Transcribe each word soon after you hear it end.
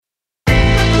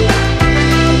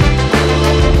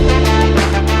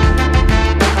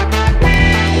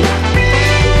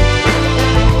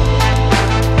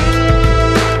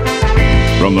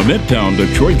Midtown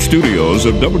Detroit studios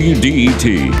of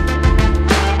WDET.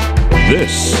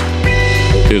 This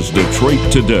is Detroit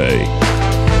Today.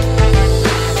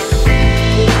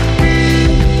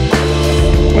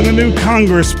 When the new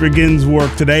Congress begins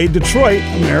work today, Detroit,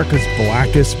 America's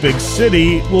blackest big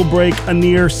city, will break a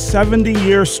near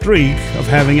 70-year streak of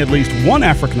having at least one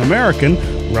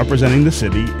African-American representing the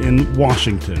city in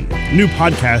Washington. A new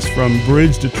podcast from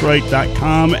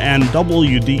BridgeDetroit.com and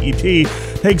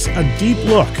WDET takes a deep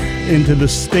look into the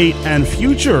state and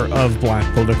future of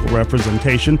black political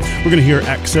representation. We're going to hear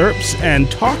excerpts and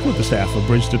talk with the staff of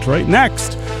Bridge Detroit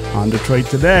next on Detroit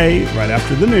Today, right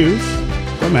after the news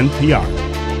from NPR.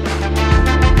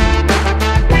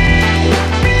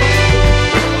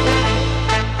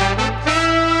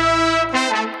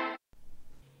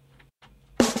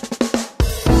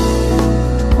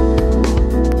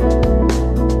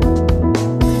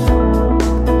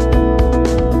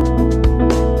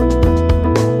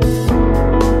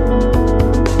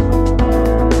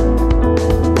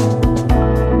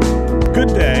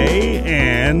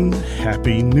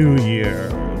 Happy New Year.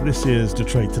 This is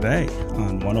Detroit Today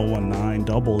on 101.9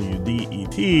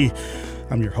 WDET.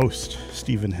 I'm your host,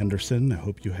 Stephen Henderson. I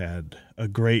hope you had a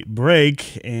great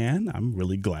break, and I'm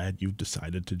really glad you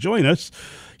decided to join us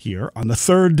here on the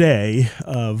third day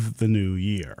of the new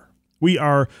year. We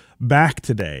are back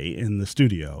today in the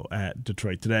studio at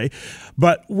Detroit Today,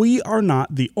 but we are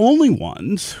not the only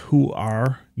ones who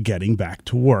are getting back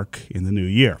to work in the new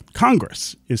year.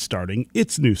 Congress is starting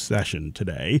its new session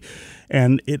today,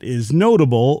 and it is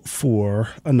notable for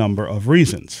a number of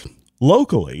reasons.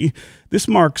 Locally, this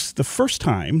marks the first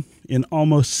time in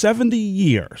almost 70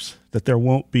 years that there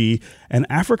won't be an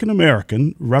African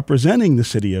American representing the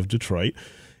city of Detroit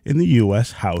in the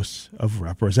U.S. House of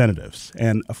Representatives.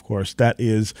 And, of course, that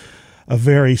is a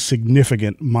very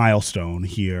significant milestone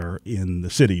here in the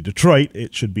city. Detroit,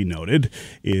 it should be noted,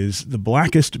 is the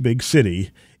blackest big city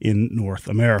in North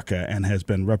America and has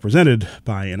been represented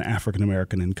by an African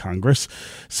American in Congress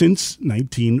since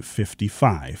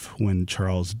 1955, when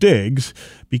Charles Diggs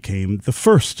became the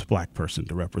first black person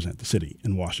to represent the city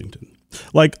in Washington.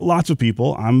 Like lots of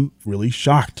people, I'm really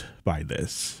shocked by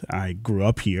this. I grew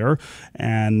up here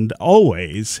and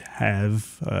always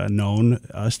have known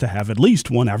us to have at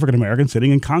least one African American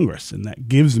sitting in Congress, and that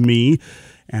gives me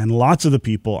and lots of the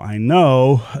people I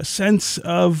know a sense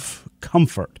of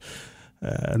comfort.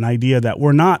 An idea that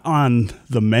we're not on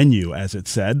the menu, as it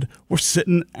said, we're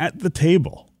sitting at the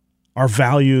table. Our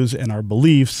values and our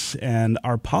beliefs and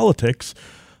our politics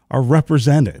are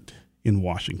represented in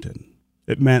Washington.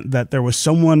 It meant that there was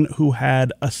someone who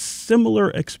had a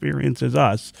similar experience as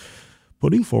us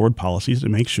putting forward policies to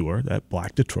make sure that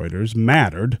black Detroiters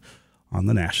mattered on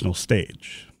the national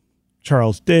stage.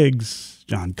 Charles Diggs,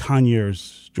 John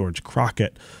Conyers, George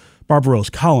Crockett, Barbara Rose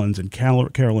Collins, and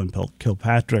Carolyn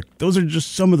Kilpatrick, those are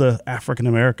just some of the African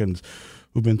Americans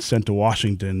who've been sent to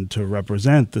Washington to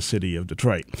represent the city of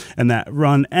Detroit. And that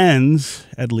run ends,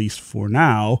 at least for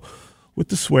now, with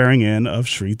the swearing in of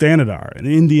Sri Thanadar, an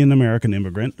Indian American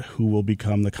immigrant who will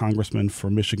become the congressman for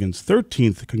Michigan's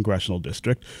 13th congressional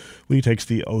district when he takes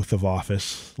the oath of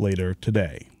office later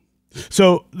today.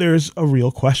 So there's a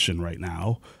real question right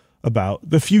now about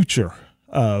the future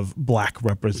of black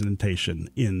representation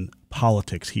in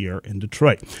politics here in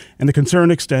Detroit. And the concern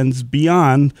extends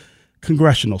beyond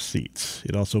congressional seats.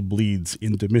 It also bleeds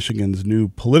into Michigan's new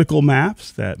political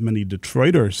maps that many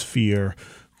Detroiters fear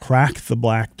crack the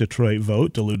black Detroit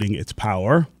vote, diluting its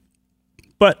power.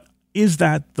 But is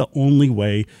that the only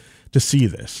way to see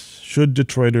this? Should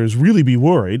Detroiters really be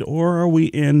worried, or are we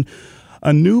in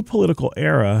a new political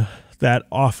era that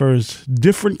offers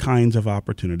different kinds of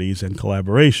opportunities and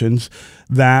collaborations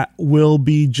that will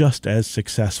be just as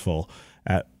successful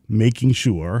at making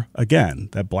sure, again,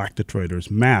 that black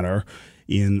Detroiters matter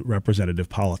in representative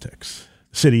politics?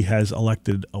 The city has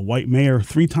elected a white mayor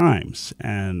 3 times,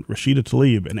 and Rashida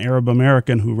Tlaib, an Arab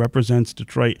American who represents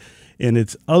Detroit in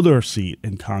its other seat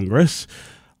in Congress.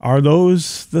 Are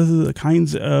those the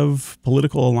kinds of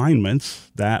political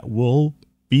alignments that will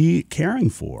be caring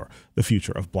for the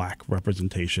future of black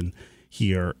representation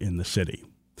here in the city?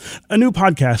 A new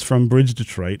podcast from Bridge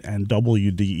Detroit and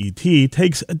WDET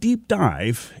takes a deep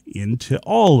dive into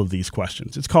all of these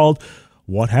questions. It's called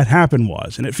What Had Happened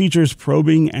Was, and it features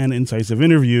probing and incisive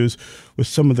interviews with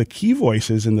some of the key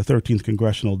voices in the 13th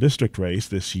congressional district race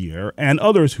this year and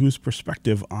others whose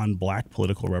perspective on black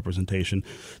political representation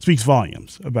speaks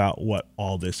volumes about what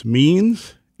all this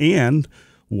means and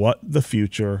what the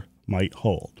future might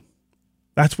hold.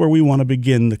 That's where we want to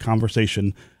begin the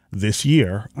conversation this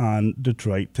year on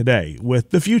Detroit Today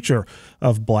with the future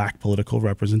of Black political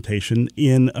representation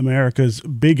in America's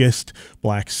biggest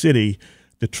Black city,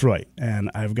 Detroit. And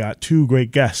I've got two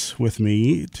great guests with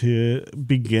me to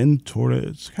begin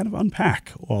to kind of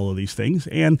unpack all of these things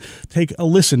and take a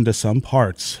listen to some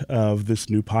parts of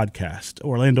this new podcast.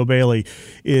 Orlando Bailey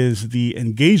is the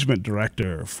engagement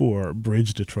director for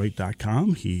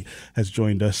BridgeDetroit.com. He has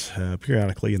joined us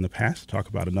periodically in the past to talk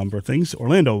about a number of things.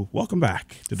 Orlando, welcome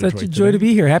back to Detroit Such a joy today. to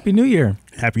be here. Happy New Year.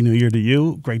 Happy New Year to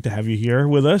you. Great to have you here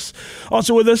with us.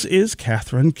 Also with us is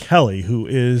Catherine Kelly, who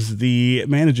is the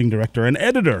managing director and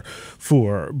editor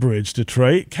for Bridge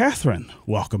Detroit. Catherine,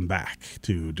 welcome back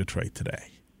to Detroit Today.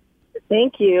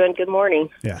 Thank you, and good morning.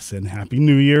 Yes, and Happy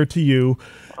New Year to you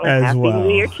as well. Happy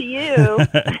New Year to you.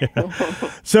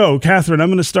 So, Catherine, I'm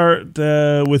going to start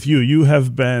with you. You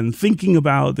have been thinking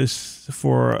about this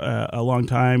for a long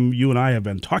time. You and I have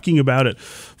been talking about it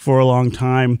for a long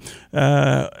time.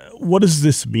 What does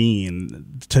this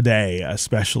mean today,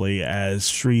 especially as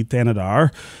Sri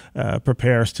Thanadar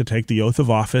prepares to take the oath of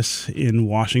office in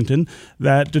Washington,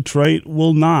 that Detroit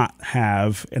will not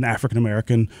have an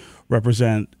African-American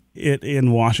represent it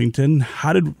in Washington?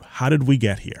 How did we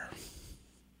get here?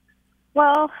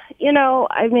 Well,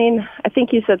 I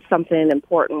think you said something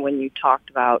important when you talked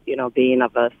about, being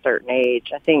of a certain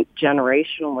age. I think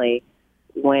generationally,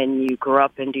 when you grew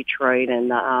up in Detroit in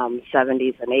the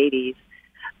 70s and 80s,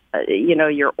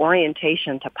 your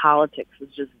orientation to politics was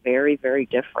just very, very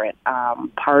different.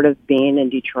 Part of being in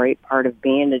Detroit, part of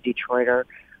being a Detroiter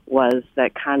was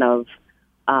that kind of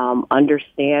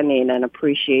understanding and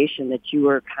appreciation that you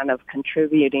were kind of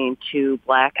contributing to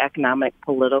Black economic,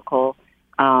 political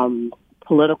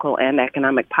and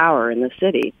economic power in the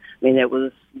city. I mean, it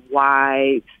was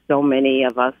why so many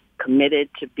of us committed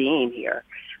to being here,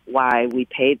 why we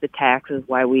paid the taxes,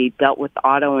 why we dealt with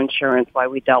auto insurance, why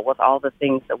we dealt with all the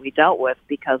things that we dealt with,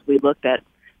 because we looked at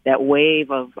that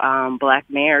wave of Black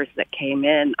mayors that came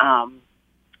in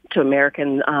to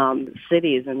American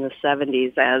cities in the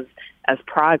 70s as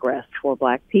progress for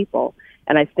Black people.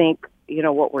 And I think,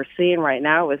 what we're seeing right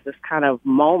now is this kind of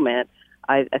moment.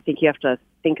 I think you have to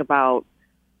think about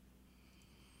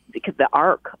the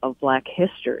arc of Black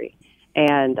history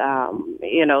and,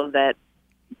 that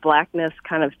Blackness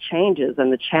kind of changes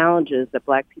and the challenges that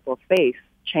Black people face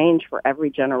change for every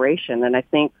generation. And I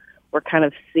think we're kind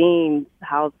of seeing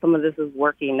how some of this is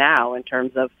working now in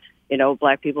terms of,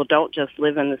 Black people don't just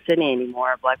live in the city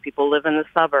anymore. Black people live in the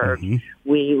suburbs. Mm-hmm.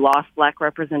 We lost Black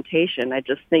representation. I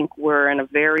just think we're in a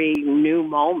very new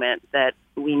moment that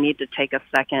we need to take a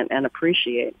second and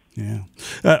appreciate. Yeah.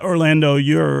 Orlando,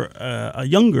 you're a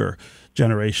younger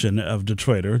generation of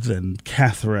Detroiters than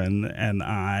Catherine and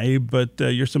I, but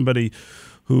you're somebody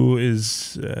who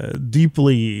is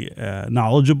deeply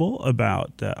knowledgeable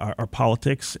about our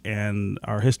politics and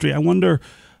our history. I wonder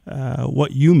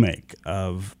what you make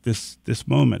of this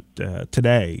moment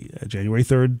today, January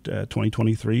 3rd,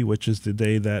 2023, which is the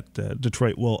day that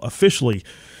Detroit will officially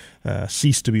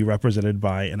cease to be represented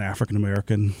by an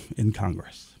African-American in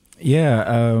Congress.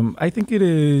 Yeah, I think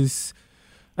it's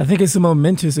a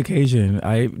momentous occasion.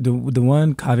 The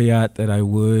one caveat that I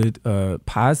would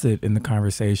posit in the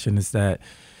conversation is that,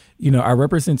 our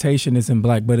representation isn't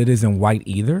Black, but it isn't white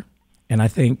either. And I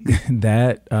think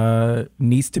that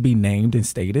needs to be named and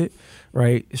stated,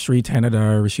 right? Sri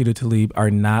Thanadar, Rashida Tlaib are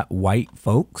not white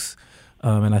folks,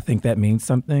 and I think that means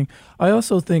something. I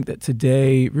also think that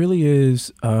today really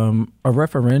is a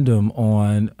referendum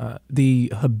on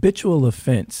the habitual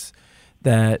offense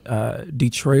that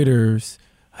Detroiters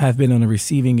have been on the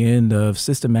receiving end of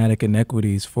systematic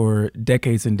inequities for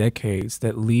decades and decades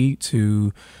that lead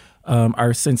to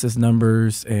our census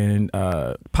numbers and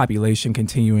population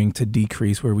continuing to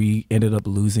decrease, where we ended up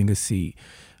losing a seat.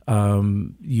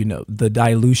 The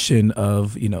dilution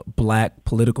of, Black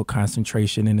political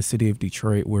concentration in the city of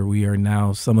Detroit, where we are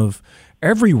now some of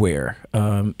everywhere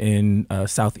in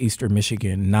southeastern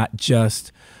Michigan, not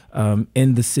just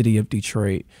in the city of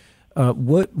Detroit.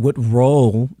 What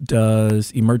role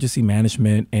does emergency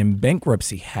management and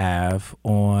bankruptcy have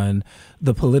on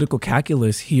the political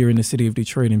calculus here in the city of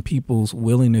Detroit and people's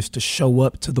willingness to show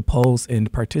up to the polls and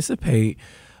participate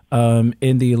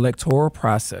in the electoral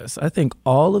process? I think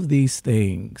all of these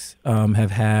things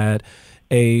have had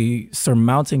a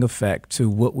surmounting effect to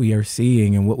what we are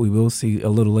seeing and what we will see a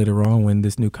little later on when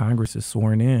this new Congress is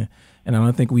sworn in. And I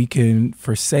don't think we can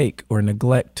forsake or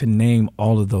neglect to name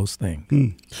all of those things.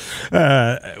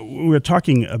 We're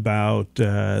talking about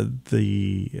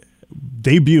the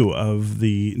debut of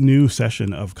the new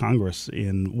session of Congress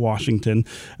in Washington,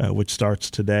 which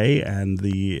starts today, and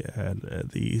the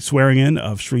swearing in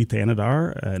of Sri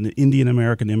Thanadar, an Indian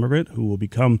American immigrant who will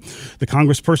become the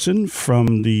congressperson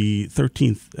from the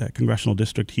 13th Congressional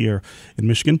District here in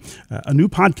Michigan. A new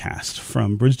podcast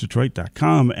from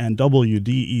BridgeDetroit.com and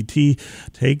WDET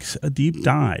takes a deep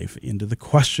dive into the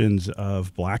questions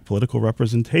of black political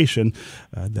representation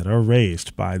that are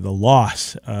raised by the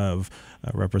loss of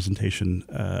representation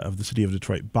of the city of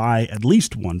Detroit by at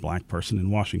least one black person in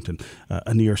Washington,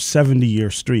 a near 70-year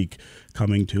streak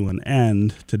coming to an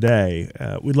end today.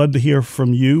 We'd love to hear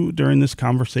from you during this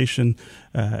conversation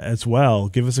as well.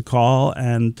 Give us a call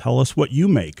and tell us what you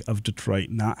make of Detroit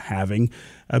not having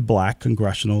a black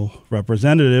congressional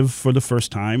representative for the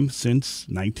first time since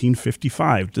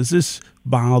 1955. Does this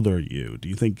bother you? Do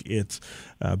you think it's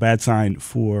a bad sign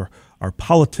for our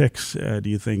politics? Do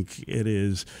you think it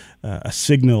is a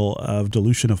signal of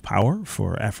dilution of power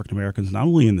for African Americans, not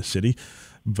only in the city,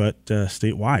 but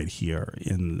statewide here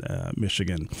in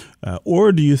Michigan?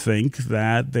 Or do you think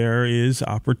that there is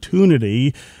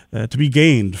opportunity to be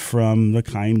gained from the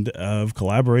kind of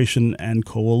collaboration and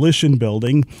coalition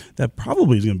building that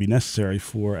probably is going to be necessary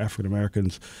for African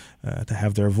Americans to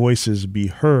have their voices be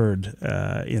heard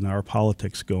in our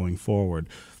politics going forward?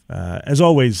 As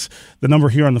always, the number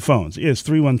here on the phones is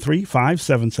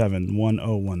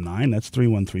 313-577-1019. That's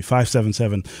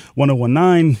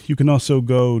 313-577-1019. You can also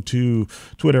go to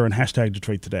Twitter and hashtag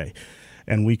Detroit Today,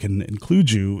 and we can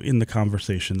include you in the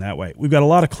conversation that way. We've got a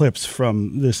lot of clips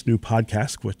from this new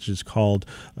podcast, which is called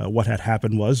What Had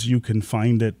Happened Was. You can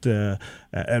find it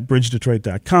at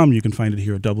BridgeDetroit.com. You can find it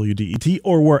here at WDET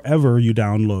or wherever you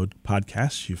download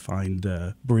podcasts. You find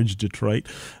Bridge Detroit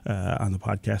on the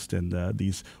podcast, and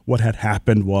these What Had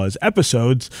Happened Was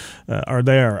episodes are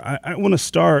there. I want to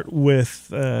start with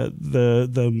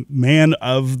the man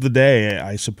of the day,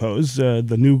 I suppose,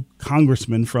 the new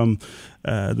congressman from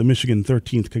the Michigan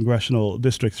 13th Congressional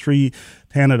District, Sri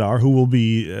Thanadar, who will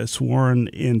be sworn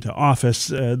into office.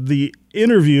 The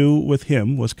interview with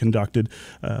him was conducted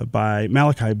by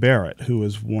Malachi Barrett, who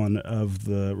is one of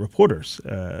the reporters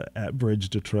at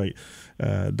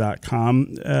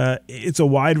BridgeDetroit.com. It's a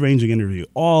wide-ranging interview.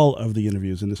 All of the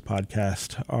interviews in this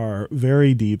podcast are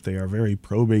very deep. They are very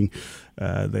probing.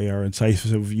 They are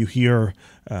incisive. You hear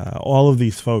all of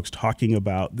these folks talking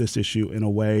about this issue in a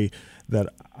way that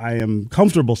I am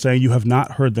comfortable saying you have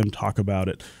not heard them talk about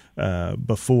it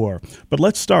before. But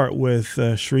let's start with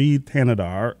Sri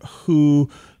Thanadar, who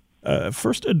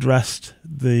first addressed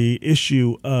the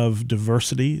issue of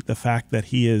diversity, the fact that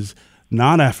he is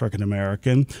not African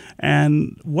American,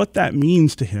 and what that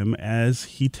means to him as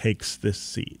he takes this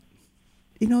seat.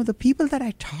 You know, the people that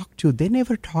I talk to, they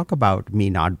never talk about me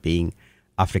not being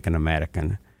African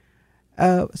American.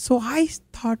 So I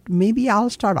thought maybe I'll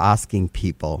start asking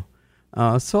people.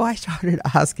 So I started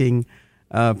asking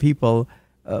people,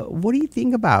 what do you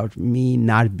think about me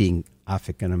not being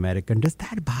African American? Does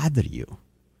that bother you?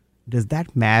 Does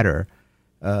that matter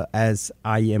as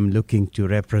I am looking to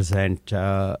represent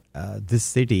this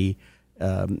city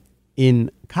in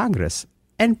Congress?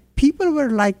 And people were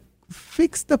like,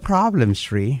 fix the problems,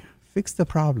 Sri. Fix the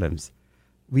problems.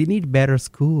 We need better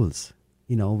schools.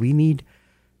 You know, we need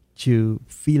to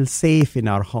feel safe in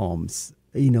our homes.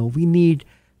 You know, we need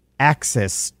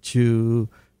access to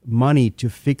money to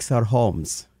fix our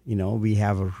homes. You know, we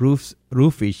have roof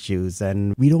issues,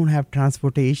 and we don't have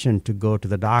transportation to go to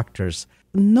the doctors.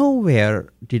 Nowhere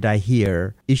did I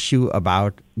hear issue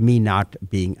about me not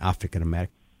being African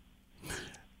American.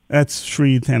 That's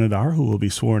Sri Thanadar, who will be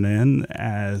sworn in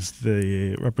as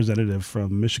the representative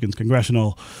from Michigan's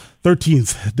Congressional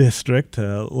 13th District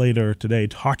later today,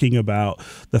 talking about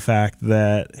the fact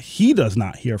that he does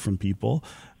not hear from people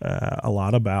a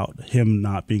lot about him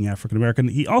not being African American.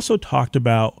 He also talked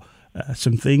about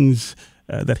some things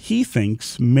that he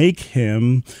thinks make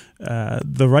him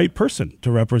the right person to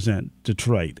represent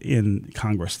Detroit in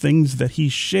Congress, things that he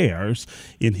shares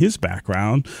in his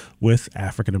background with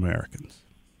African Americans.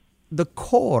 The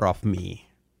core of me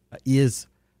is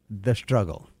the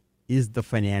struggle, is the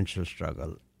financial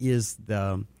struggle, is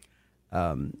the,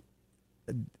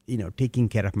 taking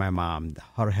care of my mom,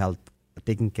 her health,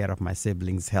 taking care of my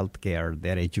siblings' health care,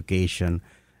 their education.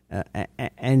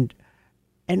 And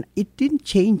it didn't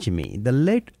change me. The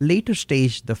later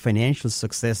stage, the financial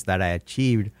success that I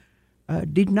achieved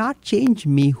did not change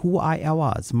me who I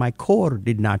was. My core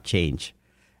did not change.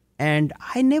 And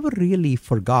I never really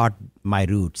forgot my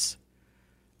roots.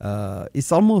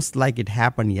 It's almost like it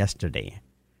happened yesterday.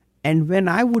 And when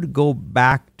I would go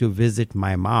back to visit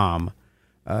my mom,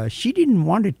 she didn't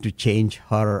want it to change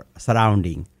her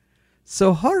surrounding.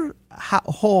 So her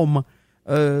home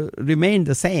remained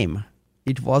the same.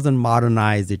 It wasn't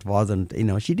modernized. It wasn't,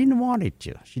 she didn't want it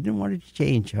to. She didn't want it to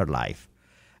change her life.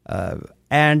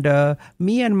 And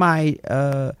me and my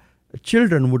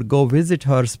children would go visit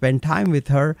her, spend time with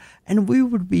her, and we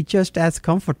would be just as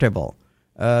comfortable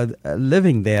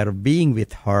living there, being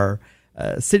with her,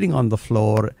 sitting on the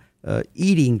floor,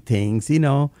 eating things,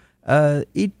 and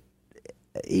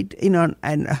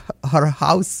her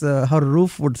house, her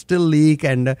roof would still leak,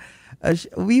 and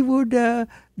we would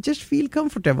just feel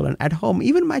comfortable and at home.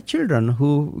 Even my children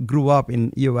who grew up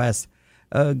in U.S.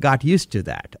 Got used to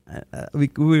that. We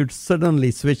would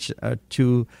suddenly switch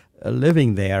to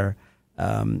living there.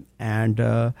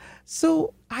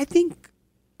 So I think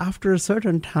after a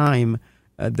certain time,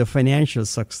 the financial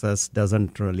success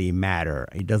doesn't really matter.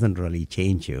 It doesn't really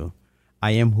change you.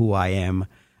 I am who I am,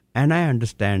 and I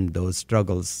understand those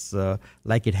struggles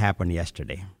like it happened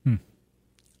yesterday.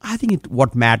 I think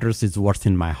what matters is what's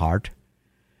in my heart.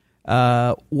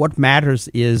 What matters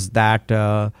is that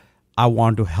I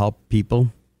want to help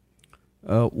people.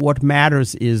 What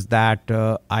matters is that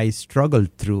I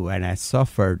struggled through and I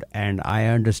suffered, and I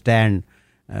understand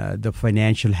the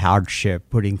financial hardship,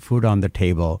 putting food on the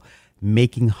table,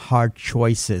 making hard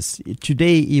choices.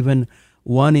 Today, even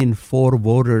 1 in 4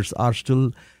 voters are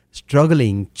still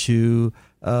struggling to,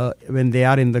 when they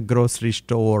are in the grocery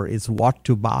store, is what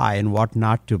to buy and what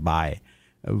not to buy.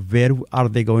 Where are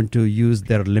they going to use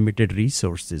their limited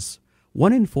resources?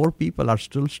 1 in 4 people are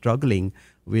still struggling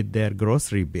with their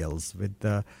grocery bills, with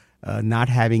not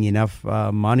having enough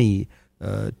money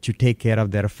to take care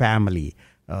of their family.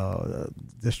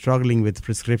 They're struggling with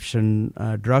prescription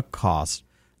drug costs.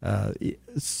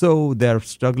 So they're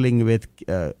struggling with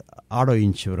auto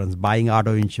insurance, buying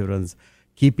auto insurance,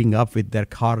 keeping up with their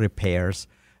car repairs.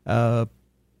 4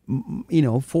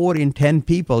 in 10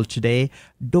 people today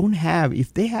don't have,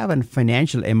 if they have a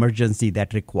financial emergency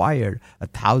that required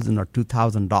 $1,000 or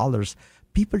 $2,000,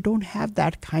 people don't have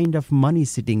that kind of money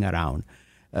sitting around.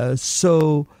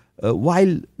 So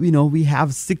while, we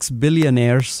have 6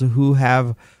 billionaires who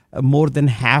have more than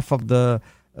half of the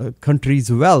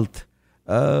country's wealth,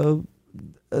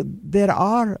 there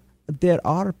are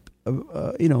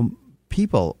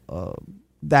people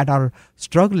that are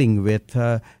struggling with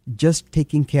just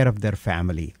taking care of their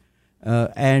family.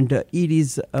 And it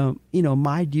is,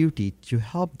 my duty to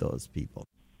help those people.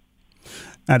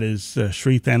 That is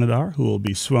Sri Thanedar, who will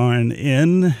be sworn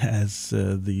in as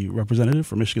the representative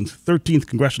for Michigan's 13th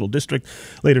Congressional District.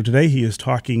 Later today, he is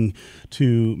talking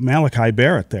to Malachi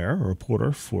Barrett there, a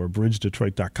reporter for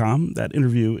BridgeDetroit.com. That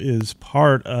interview is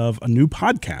part of a new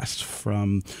podcast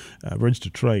from Bridge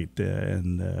Detroit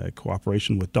in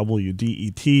cooperation with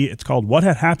WDET. It's called What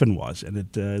Had Happened Was, and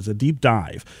it is a deep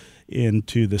dive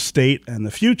into the state and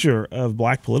the future of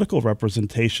black political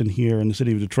representation here in the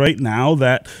city of Detroit, now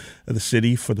that the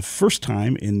city, for the first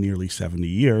time in nearly 70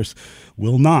 years,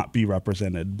 will not be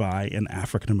represented by an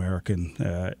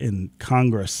African-American in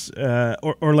Congress.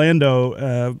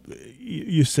 Orlando,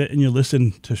 you sit and you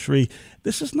listen to Sri.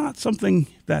 This is not something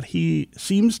that he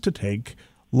seems to take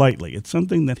lightly. It's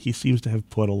something that he seems to have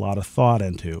put a lot of thought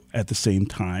into. At the same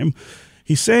time,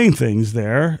 he's saying things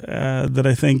there that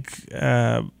I think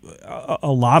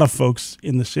a lot of folks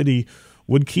in the city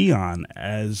would key on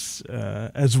as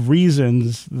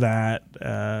reasons that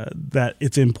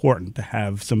it's important to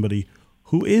have somebody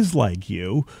who is like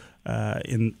you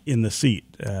in the seat.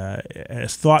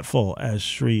 As thoughtful as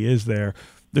Sri is there,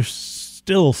 there's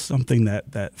still something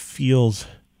that feels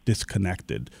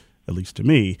disconnected, at least to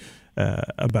me,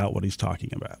 about what he's talking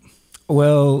about.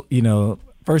 Well,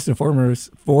 first and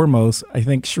foremost, I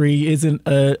think Sri isn't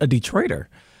a Detroiter.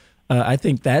 I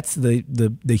think that's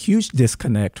the huge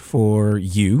disconnect for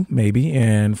you, maybe,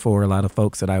 and for a lot of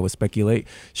folks that I would speculate.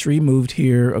 Sri moved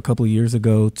here a couple of years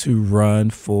ago to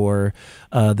run for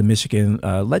the Michigan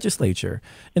legislature.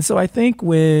 And so I think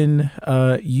when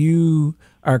you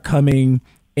are coming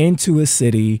into a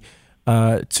city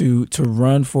to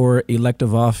run for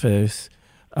elective office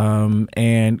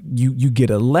and you get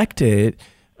elected,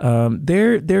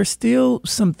 there's still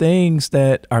some things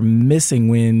that are missing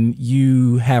when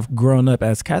you have grown up,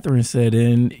 as Catherine said,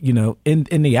 in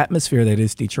the atmosphere that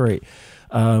is Detroit.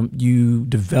 You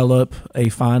develop a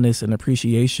fondness and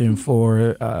appreciation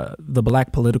for the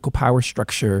black political power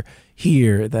structure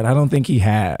here that I don't think he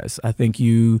has. I think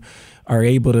you are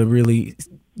able to really,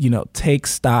 take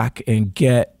stock and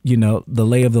get, the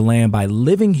lay of the land by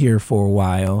living here for a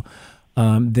while.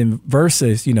 Then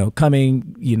versus,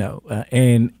 coming,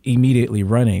 and immediately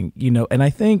running, and I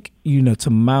think, to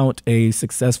mount a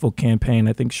successful campaign,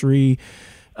 I think Sri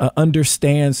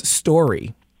understands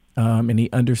story. and he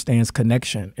understands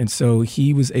connection. And so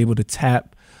he was able to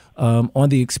tap on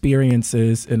the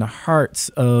experiences and the hearts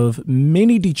of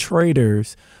many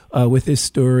Detroiters with his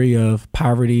story of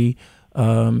poverty,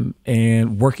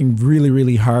 and working really,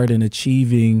 really hard and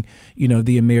achieving,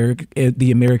 the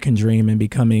American dream and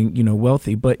becoming,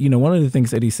 wealthy. But, one of the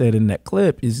things that he said in that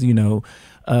clip is,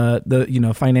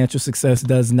 financial success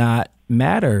does not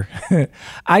matter.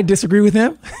 I disagree with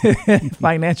him.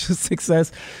 Financial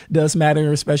success does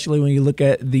matter, especially when you look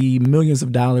at the millions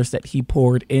of dollars that he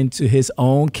poured into his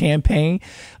own campaign.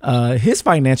 His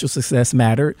financial success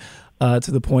mattered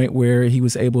to the point where he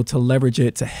was able to leverage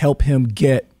it to help him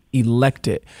get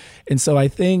elected. And so I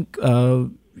think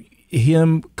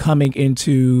him coming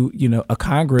into, a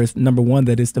Congress, number one,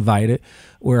 that is divided,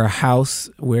 where a House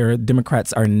where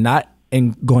Democrats are not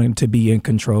going to be in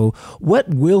control. What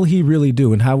will he really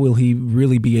do, and how will he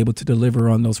really be able to deliver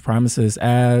on those promises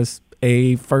as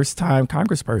a first-time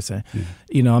congressperson?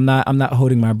 I'm not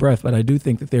holding my breath, but I do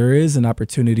think that there is an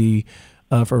opportunity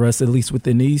for us, at least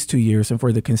within these 2 years, and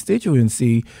for the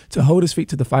constituency to hold his feet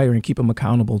to the fire and keep him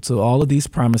accountable to all of these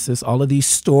promises, all of these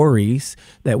stories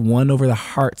that won over the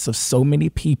hearts of so many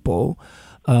people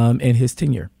in his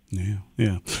tenure. Yeah.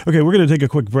 Okay, we're going to take a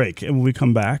quick break. And when we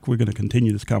come back, we're going to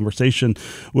continue this conversation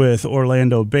with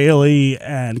Orlando Bailey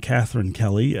and Catherine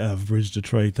Kelly of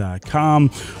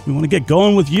BridgeDetroit.com. We want to get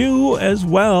going with you as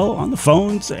well on the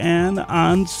phones and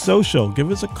on social. Give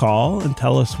us a call and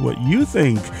tell us what you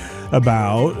think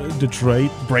about Detroit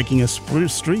breaking a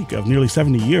streak of nearly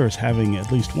 70 years, having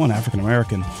at least one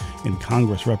African-American in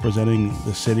Congress representing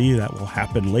the city. That will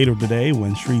happen later today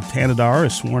when Sri Thanedar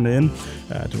is sworn in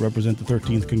to represent the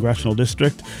 13th Congressional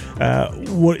District.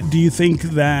 What do you think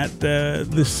that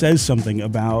this says something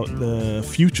about the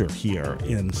future here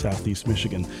in Southeast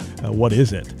Michigan? What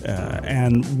is it?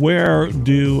 And where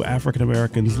do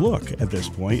African-Americans look at this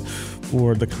point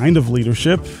for the kind of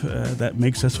leadership that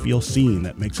makes us feel seen,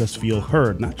 that makes us feel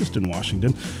heard, not just in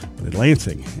Washington, but in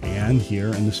Lansing and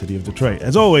here in the city of Detroit?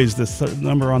 As always, this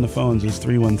number on the phones is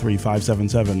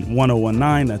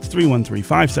 313-577-1019. That's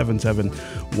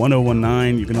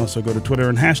 313-577-1019. You can also go to Twitter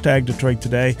and hashtag Detroit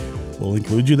Today. We'll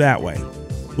include you that way.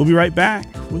 We'll be right back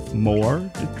with more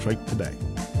Detroit Today.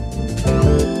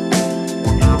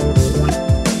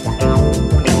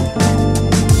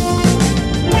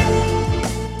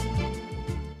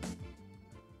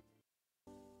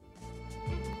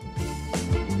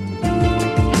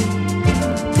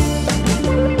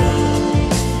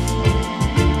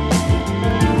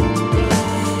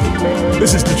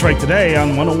 This is Detroit Today on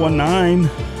 101.9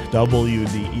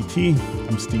 WDET.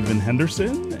 I'm Stephen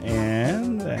Henderson,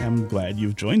 and I'm glad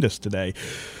you've joined us today.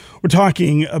 We're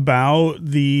talking about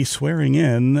the swearing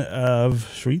in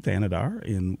of Sri Thanedar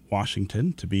in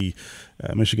Washington to be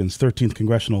Michigan's 13th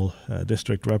Congressional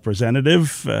District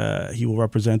Representative. He will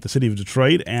represent the city of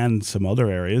Detroit and some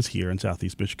other areas here in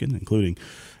Southeast Michigan, including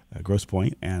Grosse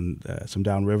Pointe and some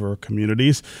downriver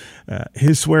communities.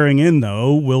 His swearing in,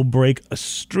 though, will break a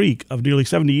streak of nearly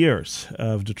 70 years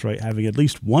of Detroit having at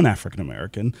least one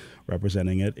African-American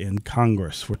representing it in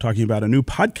Congress. We're talking about a new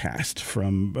podcast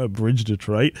from Bridge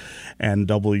Detroit and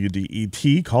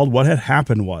WDET called What Had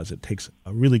Happened Was. It takes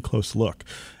a really close look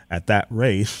at that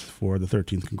race for the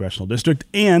 13th Congressional District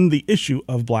and the issue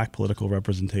of black political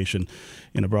representation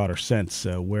in a broader sense,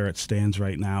 where it stands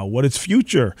right now, what its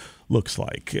future looks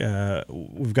like.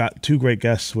 We've got two great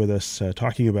guests with us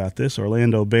talking about this.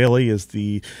 Orlando Bailey is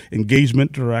the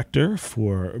engagement director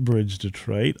for Bridge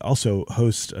Detroit, also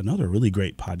hosts another really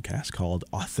great podcast called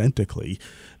Authentically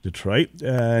Detroit.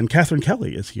 And Catherine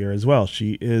Kelly is here as well.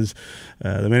 She is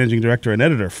the managing director and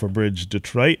editor for Bridge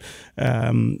Detroit.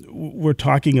 We're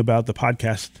talking about the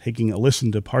podcast, taking a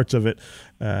listen to parts of it,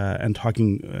 and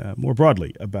talking more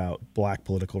broadly about black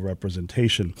political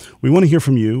representation. We want to hear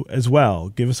from you as well.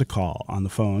 Give us a call on the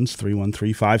phones,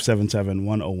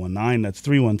 313-577-1019. That's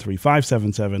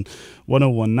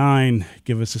 313-577-1019.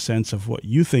 Give us a sense of what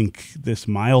you think this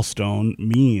milestone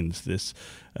means, this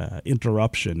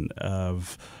interruption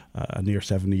of a near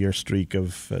 70-year streak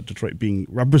of Detroit being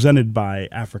represented by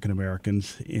African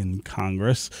Americans in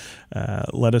Congress.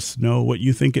 Let us know what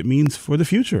you think it means for the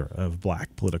future of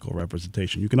black political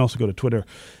representation. You can also go to Twitter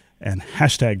and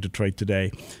hashtag Detroit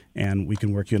Today, and we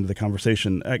can work you into the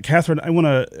conversation. Catherine, I want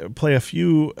to play a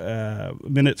few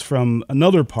minutes from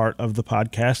another part of the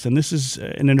podcast, and this is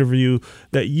an interview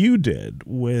that you did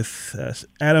with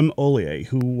Adam Ollier,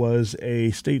 who was a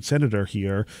state senator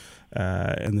here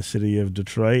in the city of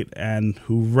Detroit and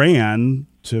who ran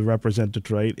to represent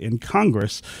Detroit in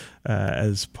Congress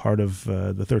as part of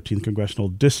the 13th congressional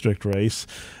district race.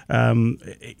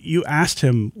 You asked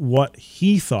him what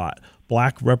he thought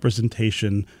black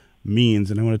representation means,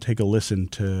 and I want to take a listen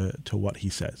to what he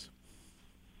says.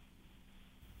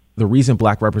 The reason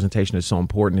black representation is so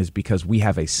important is because we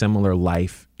have a similar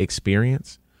life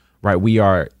experience, right? We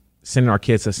are sending our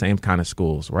kids to the same kind of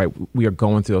schools, right? We are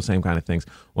going through those same kind of things.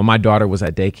 When my daughter was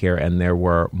at daycare and there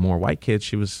were more white kids,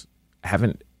 she was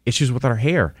having issues with her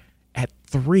hair at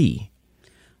 3.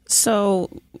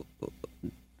 So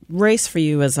race for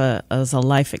you is a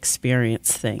life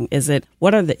experience thing.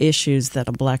 What are the issues that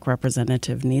a black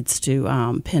representative needs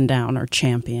to pin down or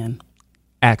champion?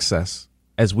 Access.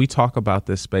 As we talk about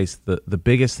this space, the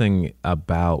biggest thing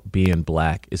about being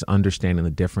black is understanding the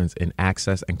difference in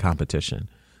access and competition,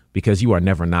 because you are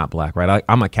never not black, right?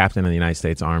 I'm a captain in the United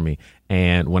States Army,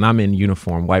 and when I'm in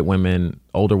uniform,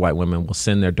 older white women will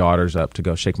send their daughters up to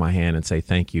go shake my hand and say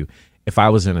thank you. If I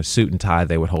was in a suit and tie,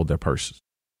 they would hold their purses.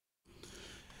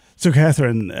 So,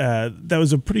 Catherine, that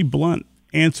was a pretty blunt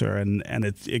answer, and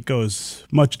it goes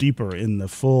much deeper in the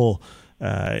full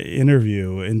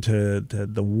interview into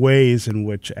the ways in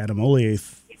which Adam Holyea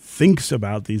thinks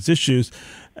about these issues.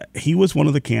 He was one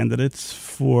of the candidates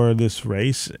for this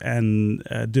race and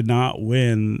did not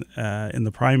win in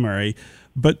the primary.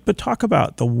 But talk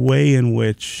about the way in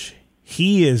which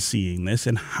he is seeing this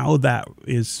and how that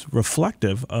is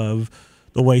reflective of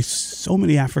the way so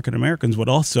many African Americans would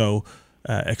also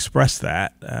express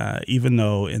that, even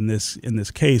though in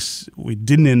this case we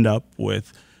didn't end up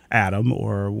with Adam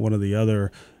or one of the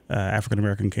other African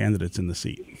American candidates in the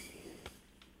seat.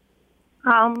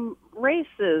 Race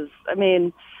is,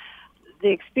 the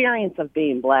experience of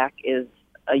being black is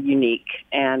unique,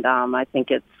 and I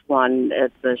think it's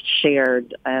a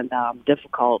shared and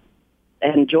difficult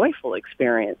and joyful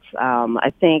experience.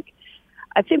 I think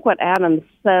what Adam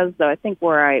says, though, I think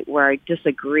where I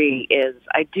disagree is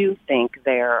I do think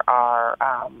there are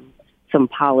some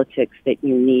politics that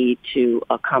you need to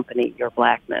accompany your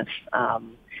blackness,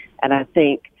 and I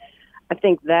think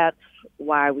that's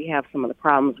why we have some of the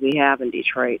problems we have in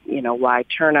Detroit. Why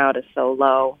turnout is so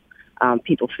low.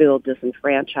 People feel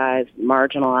disenfranchised,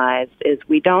 marginalized, is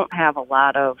we don't have a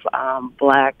lot of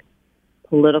black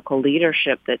political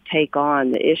leadership that take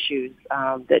on the issues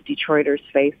that Detroiters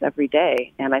face every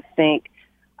day. And I think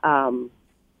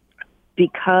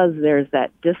because there's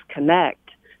that disconnect,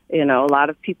 a lot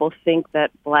of people think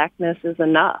that blackness is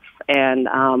enough. And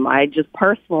I just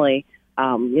personally,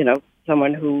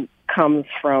 someone who comes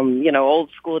from, old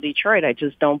school Detroit, I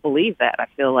just don't believe that. I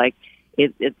feel like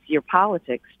it's your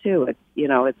politics too.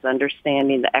 It's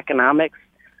understanding the economics,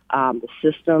 the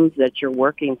systems that you're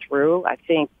working through. I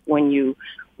think when you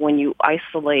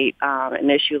isolate an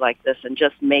issue like this and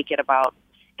just make it about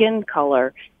skin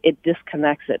color, it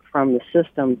disconnects it from the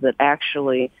systems that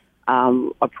actually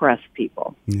oppress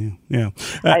people. Yeah.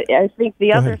 I think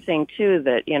the other thing too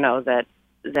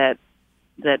that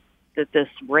this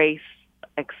race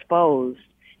exposed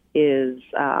is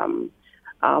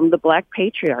the black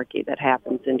patriarchy that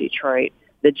happens in Detroit,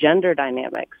 the gender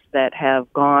dynamics that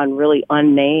have gone really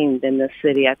unnamed in this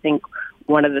city. I think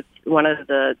one of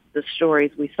the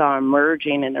stories we saw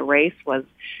emerging in the race was,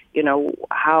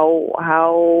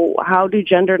 how do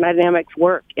gender dynamics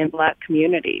work in black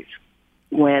communities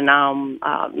when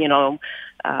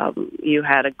you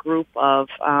had a group of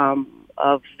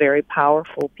very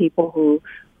powerful people who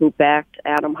backed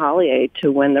Adam Holyea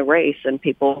to win the race, and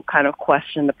people kind of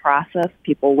questioned the process.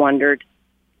 People wondered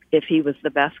if he was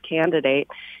the best candidate,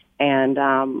 and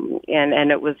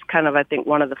it was kind of, I think,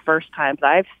 one of the first times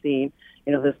I've seen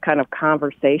this kind of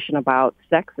conversation about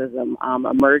sexism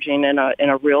emerging in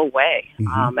a real way, in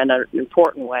an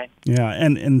important way. Yeah,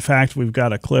 and in fact, we've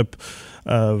got a clip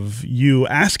of you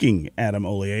asking Adam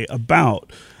Holyea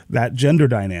about that gender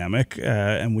dynamic,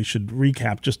 and we should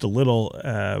recap just a little.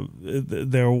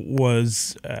 There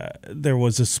was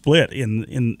a split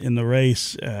in the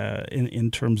race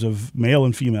in terms of male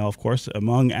and female, of course,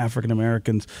 among African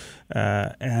Americans.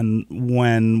 And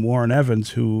when Warren Evans,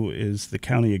 who is the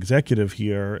county executive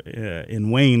here in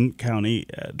Wayne County,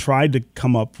 tried to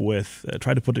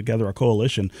put together a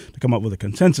coalition to come up with a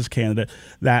consensus candidate,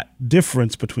 that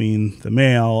difference between the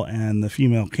male and the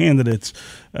female candidates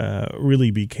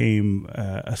really became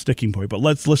a sticking point. But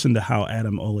let's listen to how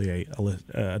Adam Holyea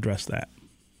addressed that.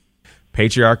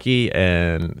 Patriarchy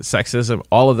and sexism,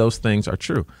 all of those things are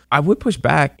true. I would push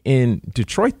back. In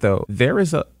Detroit, though, there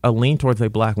is a lean towards a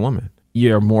black woman.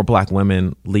 There are more black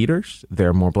women leaders. There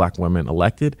are more black women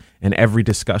elected. And every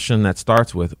discussion that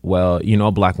starts with, well,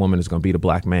 a black woman is going to beat a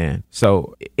black man.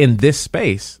 So in this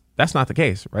space, that's not the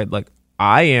case, right? Like,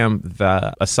 I am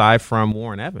aside from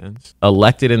Warren Evans,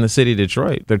 elected in the city of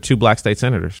Detroit, there are 2 black state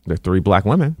senators. There are 3 black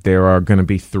women. There are going to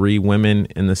be 3 women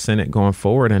in the Senate going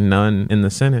forward and none in the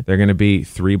Senate. There are going to be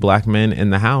 3 black men in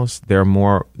the House. There are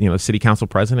more, the city council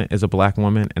president is a black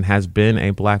woman and has been a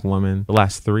black woman the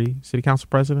last 3 city council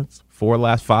presidents. 4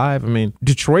 last 5. I mean,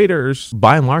 Detroiters,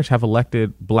 by and large, have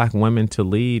elected black women to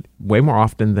lead way more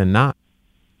often than not.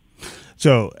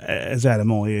 So, as Adam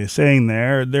Olley is saying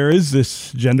there is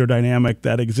this gender dynamic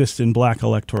that exists in black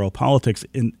electoral politics,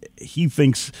 and he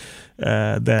thinks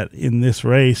that in this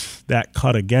race that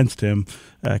cut against him.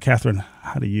 Catherine,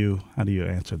 how do you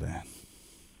answer that?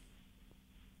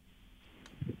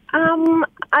 I'm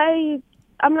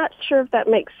not sure if that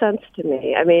makes sense to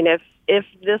me. I mean, if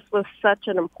this was such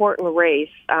an important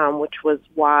race, which was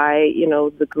why,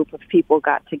 the group of people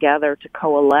got together to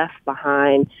coalesce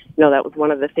behind, that was one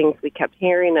of the things we kept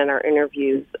hearing in our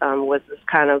interviews, was this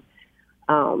kind of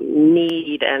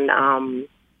need and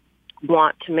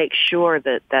want to make sure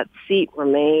that seat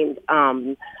remained,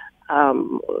 that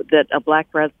a black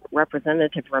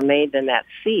representative remained in that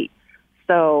seat.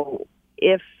 So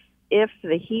if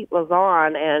the heat was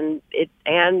on and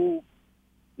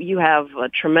you have a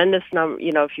tremendous number,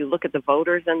 if you look at the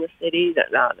voters in the city, that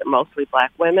they're mostly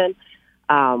black women,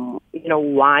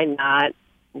 why not?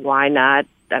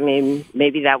 I mean,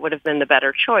 maybe that would have been the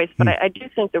better choice. But I do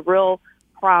think the real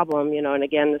problem, and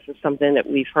again, this is something that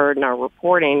we've heard in our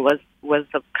reporting, was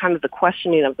the kind of the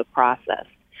questioning of the process.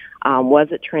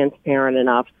 Was it transparent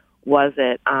enough? Was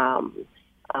it, was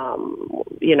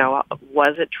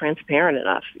it transparent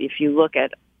enough? If you look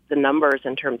at the numbers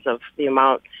in terms of the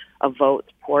amount of votes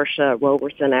Portia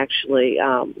Roberson actually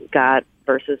got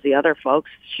versus the other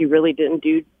folks, she really didn't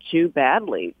do too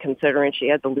badly, considering she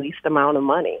had the least amount of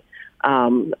money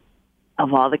of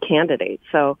all the candidates.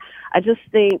 So I just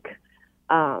think,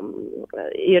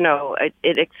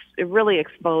 it really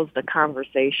exposed the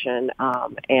conversation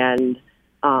and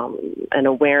an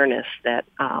awareness that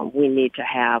we need to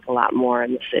have a lot more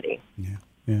in the city. Yeah.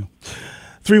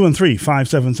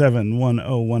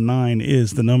 313-577-1019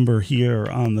 is the number here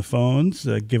on the phones.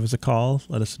 Give us a call.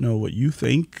 Let us know what you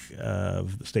think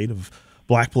of the state of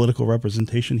black political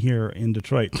representation here in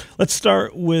Detroit. Let's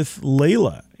start with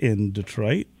Layla in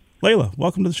Detroit. Layla,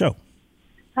 welcome to the show.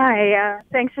 Hi.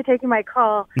 Thanks for taking my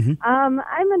call. Mm-hmm.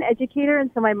 I'm an educator,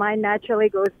 and so my mind naturally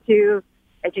goes to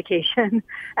education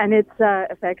and its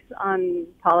effects on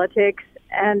politics.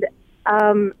 And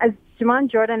as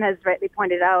Jamon Jordan has rightly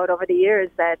pointed out over the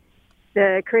years, that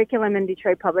the curriculum in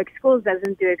Detroit Public Schools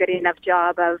doesn't do a good enough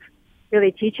job of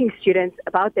really teaching students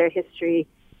about their history.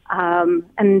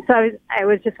 And so I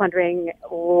was just wondering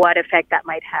what effect that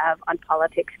might have on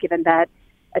politics, given that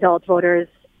adult voters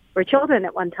were children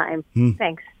at one time.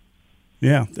 Thanks.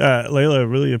 Yeah, Layla,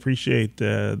 really appreciate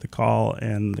the call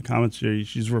and the comments.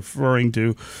 She's referring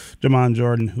to Jamon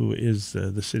Jordan, who is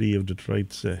the city of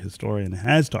Detroit's historian,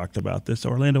 has talked about this.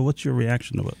 Orlando, what's your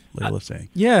reaction to what Layla's saying?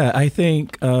 Yeah, I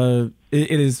think it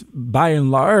is by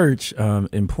and large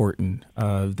important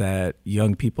that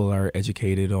young people are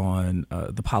educated on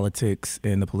the politics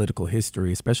and the political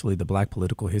history, especially the black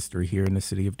political history here in the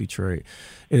city of Detroit.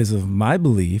 It is of my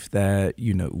belief that,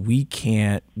 we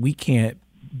can't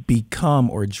become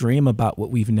or dream about what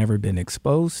we've never been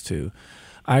exposed to.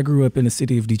 I grew up in the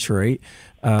city of Detroit,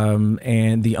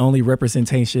 and the only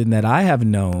representation that I have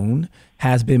known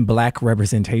has been black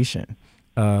representation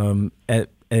at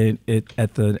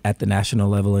the national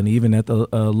level and even at the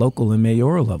local and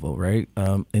mayoral level, right?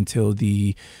 Until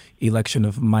the election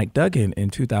of Mike Duggan in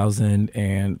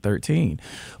 2013.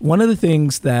 One of the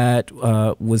things that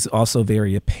was also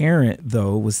very apparent,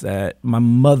 though, was that my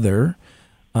mother,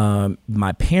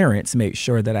 my parents made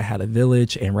sure that I had a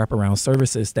village and wraparound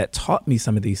services that taught me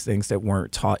some of these things that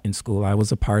weren't taught in school. I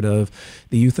was a part of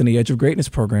the Youth on the Edge of Greatness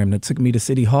program that took me to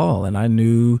City Hall, and I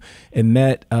knew and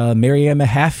met Mary Ann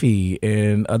Mahaffey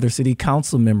and other city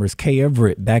council members, Kay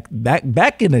Everett, back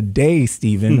in the day,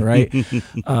 Stephen, right?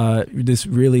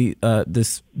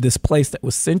 This place that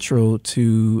was central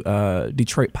to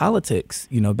Detroit politics,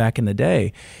 back in the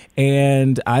day.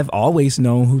 And I've always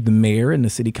known who the mayor and the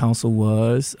city council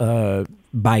was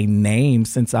by name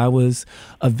since I was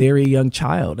a very young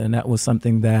child. And that was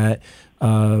something that,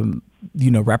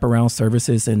 wraparound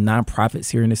services and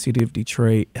nonprofits here in the city of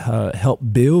Detroit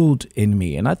helped build in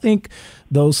me. And I think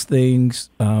those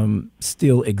things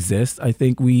still exist. I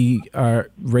think we are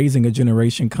raising a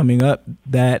generation coming up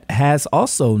that has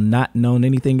also not known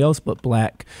anything else but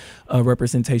black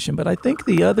representation. But I think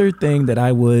the other thing that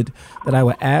I would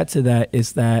add to that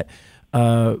is that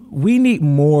we need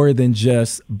more than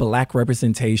just black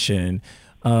representation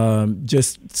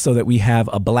just so that we have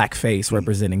a black face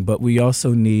representing, but we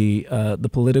also need the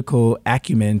political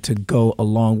acumen to go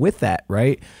along with that,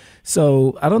 right?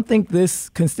 So I don't think this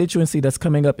constituency that's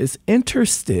coming up is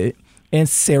interested in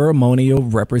ceremonial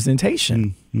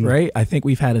representation, right? I think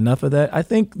we've had enough of that. I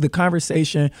think the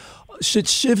conversation should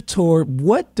shift toward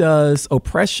what does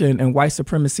oppression and white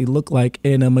supremacy look like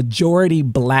in a majority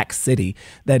black city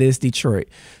that is Detroit.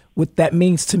 What that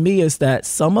means to me is that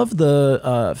some of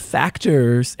the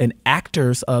factors and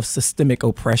actors of systemic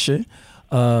oppression,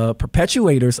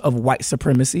 perpetuators of white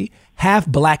supremacy,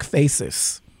 have black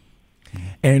faces.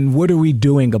 And what are we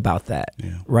doing about that,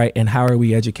 right? And how are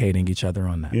we educating each other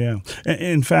on that? Yeah.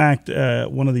 In fact,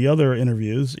 one of the other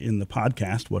interviews in the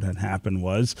podcast, What Had Happened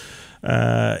Was,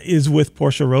 is with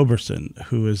Portia Roberson,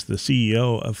 who is the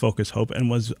CEO of Focus Hope and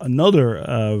was another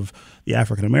of the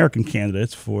African-American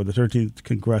candidates for the 13th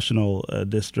Congressional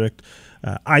District.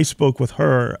 I spoke with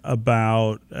her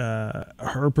about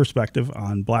her perspective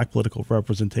on black political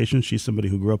representation. She's somebody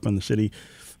who grew up in the city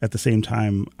at the same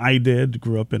time I did,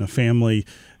 grew up in a family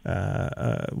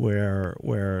where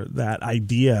that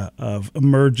idea of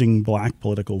emerging black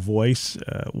political voice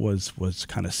was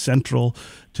kind of central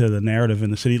to the narrative in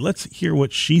the city. Let's hear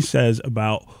what she says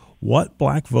about what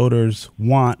black voters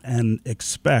want and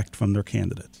expect from their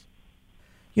candidates.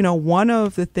 You know, one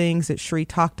of the things that Sri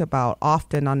talked about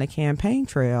often on the campaign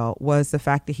trail was the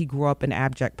fact that he grew up in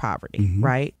abject poverty,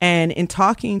 right? And in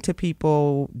talking to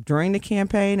people during the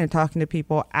campaign and talking to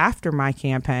people after my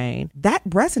campaign, that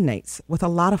resonates with a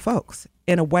lot of folks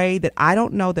in a way that I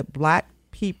don't know that black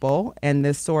people and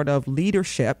this sort of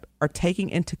leadership are taking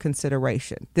into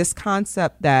consideration. This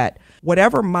concept that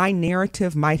whatever my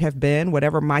narrative might have been,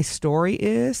 whatever my story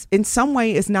is, in some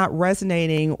way is not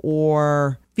resonating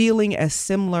or feeling as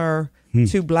similar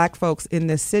to black folks in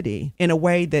this city in a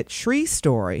way that Shri's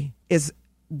story is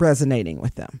resonating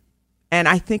with them. And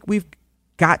I think we've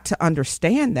got to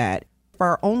understand that if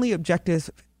our only objective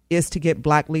is to get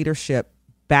black leadership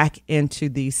back into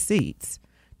these seats,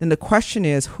 then the question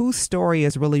is whose story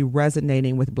is really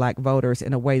resonating with black voters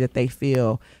in a way that they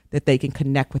feel that they can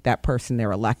connect with that person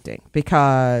they're electing.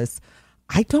 Because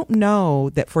I don't know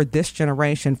that for this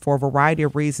generation, for a variety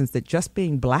of reasons, that just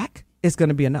being black is going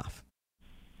to be enough.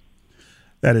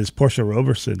 That is Portia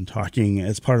Roberson talking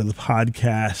as part of the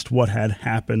podcast What Had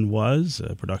Happened Was,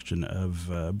 a production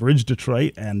of Bridge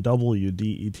Detroit and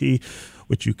WDET,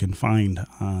 which you can find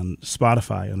on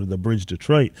Spotify under the Bridge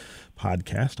Detroit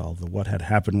podcast. All the What Had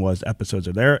Happened Was episodes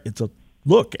are there. It's a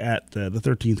look at the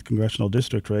 13th Congressional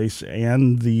District race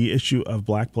and the issue of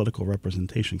black political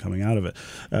representation coming out of it.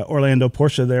 Orlando,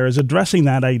 Portia there is addressing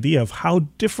that idea of how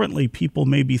differently people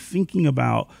may be thinking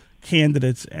about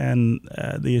candidates and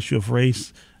the issue of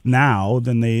race now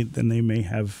than they may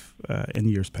have in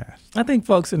years past. I think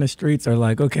folks in the streets are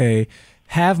like, okay,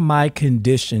 have my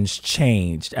conditions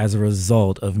changed as a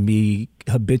result of me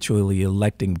habitually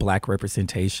electing black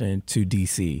representation to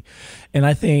D.C.? And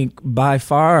I think by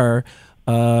far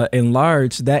and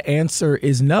large, that answer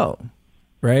is no.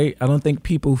 Right? I don't think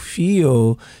people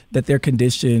feel that their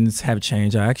conditions have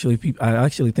changed. I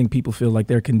actually think people feel like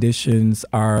their conditions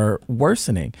are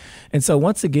worsening. And so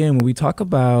once again, when we talk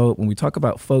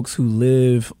about folks who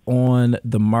live on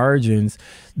the margins,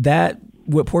 that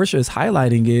what Portia is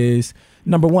highlighting is,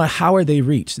 number one, how are they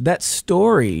reached? That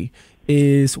story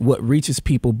is what reaches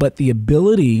people, but the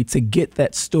ability to get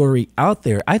that story out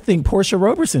there. I think Portia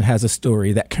Roberson has a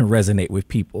story that can resonate with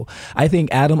people. I think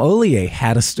Adam Ollier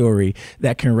had a story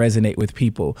that can resonate with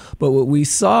people. But what we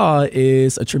saw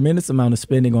is a tremendous amount of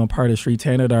spending on part of Shri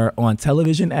Thanedar on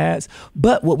television ads.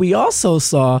 But what we also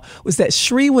saw was that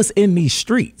Shri was in these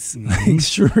streets.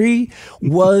 Shri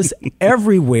was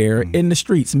everywhere in the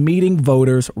streets, meeting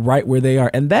voters right where they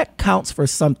are. And that counts for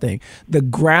something. The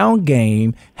ground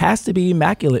game has to be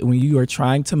immaculate when you are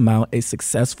trying to mount a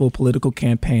successful political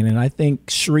campaign. And I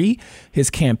think Shri, his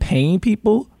campaign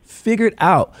people, figured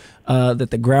out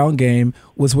that the ground game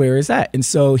was where it's at. And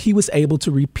so he was able to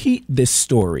repeat this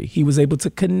story. He was able to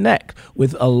connect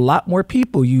with a lot more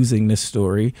people using this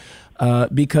story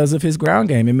because of his ground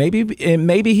game. And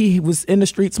maybe he was in the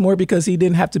streets more because he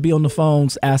didn't have to be on the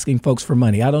phones asking folks for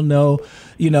money. I don't know,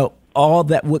 all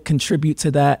that would contribute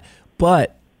to that,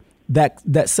 but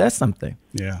that says something.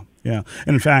 Yeah. Yeah.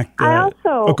 And in fact, I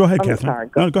also, go ahead, I'm Catherine.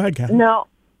 sorry, Go ahead, Catherine. No,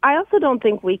 I also don't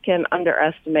think we can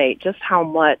underestimate just how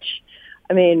much,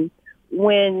 when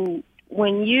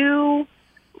you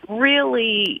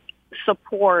really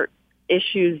support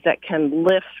issues that can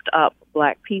lift up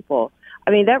black people,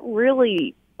 that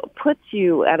really puts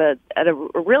you at a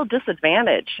real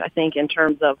disadvantage, I think, in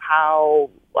terms of how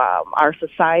our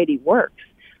society works.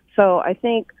 So I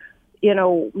think,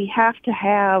 we have to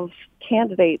have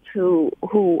candidates who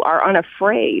are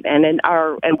unafraid and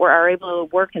are able to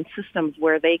work in systems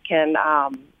where they can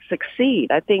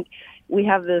succeed. I think we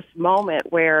have this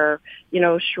moment where,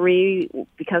 Sri,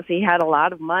 because he had a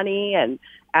lot of money and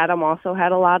Adam also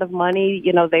had a lot of money,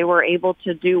 they were able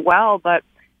to do well, but,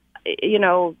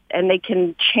 and they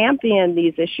can champion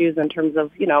these issues in terms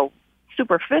of,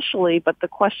 superficially, but the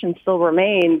question still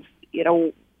remains,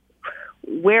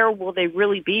 where will they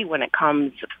really be when it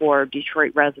comes for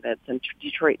Detroit residents and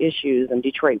Detroit issues and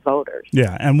Detroit voters?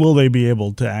 Yeah, and will they be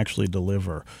able to actually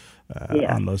deliver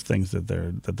on those things that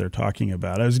they're talking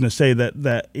about? I was going to say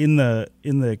that in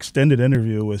the extended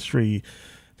interview with Sri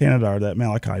Thanedar that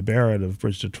Malachi Barrett of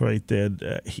Bridge Detroit did,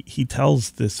 he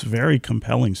tells this very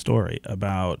compelling story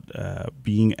about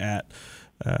being at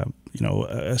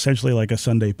essentially like a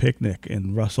Sunday picnic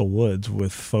in Russell Woods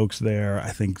with folks there,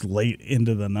 I think late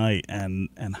into the night, and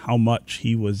how much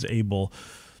he was able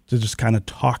to just kind of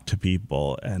talk to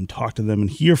people and talk to them and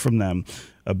hear from them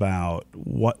about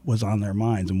what was on their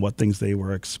minds and what things they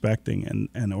were expecting.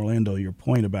 And Orlando, your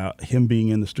point about him being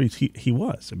in the streets, he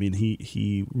was. I mean,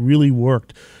 he really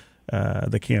worked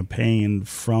the campaign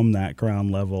from that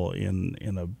ground level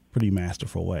in a pretty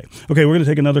masterful way. Okay, we're going to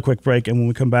take another quick break, and when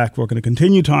we come back, we're going to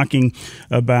continue talking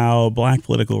about black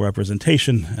political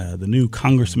representation, the new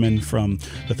congressman from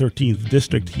the 13th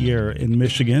District here in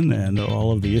Michigan, and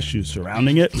all of the issues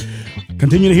surrounding it.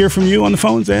 Continue to hear from you on the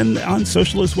phones and on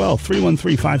social as well.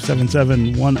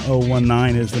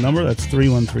 313-577-1019 is the number. That's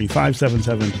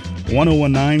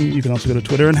 313-577-1019. You can also go to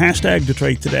Twitter and hashtag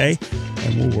Detroit Today,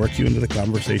 and we'll work you into the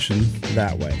conversation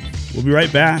that way. We'll be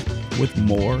right back with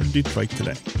more Detroit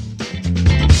Today.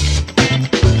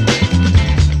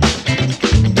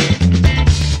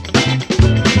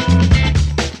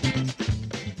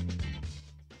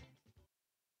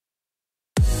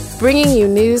 Bringing you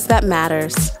news that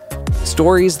matters.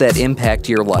 Stories that impact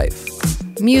your life.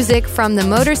 Music from the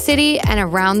Motor City and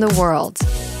around the world.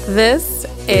 This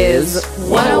is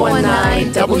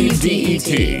 1019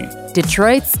 WDET,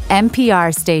 Detroit's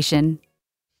NPR station.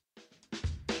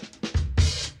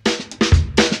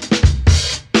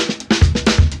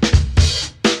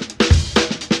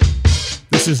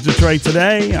 This is Detroit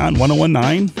Today on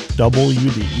 1019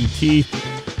 WDET.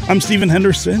 I'm Stephen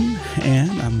Henderson, and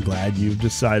I'm glad you've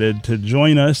decided to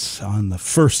join us on the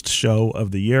first show of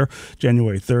the year,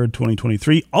 January 3rd,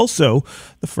 2023. Also,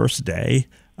 the first day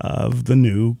of the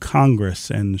new Congress,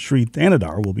 and Sri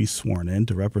Thanedar will be sworn in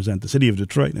to represent the city of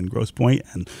Detroit and Grosse Pointe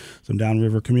and some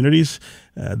downriver communities.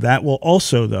 That will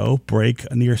also, though, break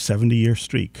a near 70-year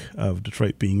streak of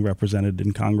Detroit being represented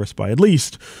in Congress by at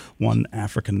least one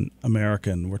African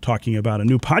American. We're talking about a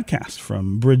new podcast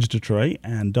from Bridge Detroit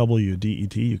and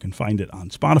WDET. You can find it on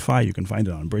Spotify. You can find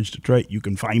it on Bridge Detroit. You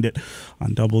can find it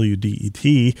on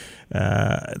WDET.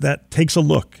 That takes a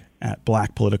look at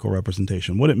black political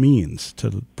representation, what it means to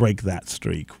break that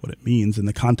streak, what it means in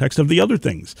the context of the other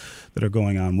things that are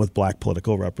going on with black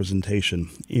political representation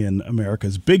in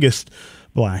America's biggest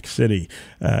black city.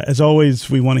 As always,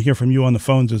 we want to hear from you on the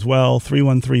phones as well.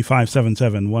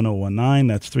 313-577-1019.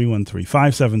 That's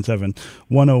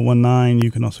 313-577-1019.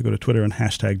 You can also go to Twitter and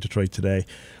hashtag Detroit Today.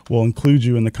 We'll include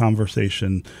you in the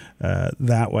conversation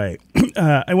that way.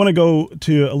 I want to go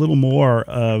to a little more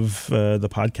of the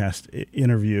podcast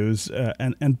interviews,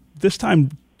 and this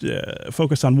time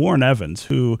focus on Warren Evans,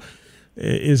 who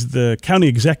is the county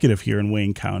executive here in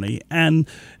Wayne County, and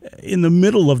in the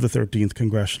middle of the 13th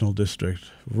Congressional District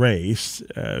race,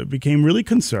 became really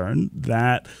concerned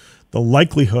that the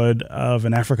likelihood of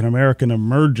an African-American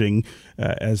emerging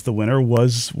as the winner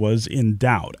was in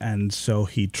doubt. And so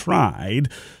he tried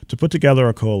to put together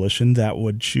a coalition that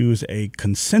would choose a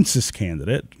consensus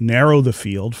candidate, narrow the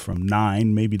field from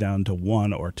 9, maybe down to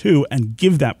 1 or 2, and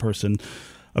give that person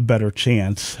a better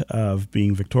chance of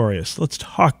being victorious.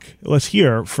 Let's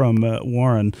hear from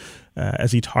Warren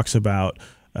as he talks about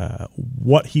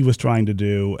what he was trying to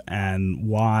do and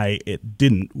why it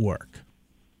didn't work.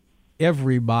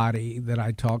 Everybody that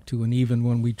I talked to, and even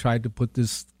when we tried to put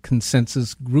this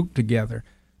consensus group together,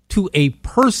 to a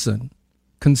person,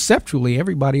 conceptually,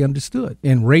 everybody understood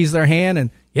and raised their hand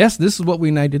and, yes, this is what we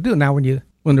need to do. Now,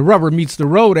 when the rubber meets the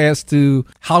road as to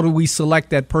how do we select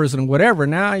that person and whatever,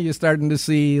 now you're starting to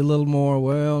see a little more,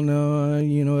 well, no,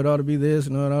 it ought to be this,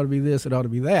 no, it ought to be this, it ought to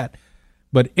be that.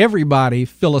 But everybody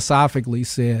philosophically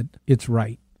said it's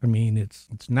right. I mean, it's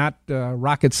not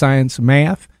rocket science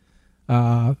math.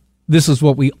 This is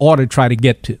what we ought to try to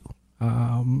get to.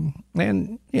 And,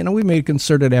 we made a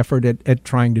concerted effort at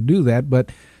trying to do that.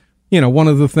 But, one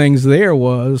of the things there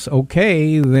was,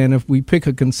 okay, then if we pick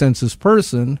a consensus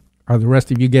person, are the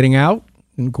rest of you getting out?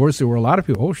 And of course, there were a lot of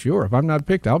people, oh, sure, if I'm not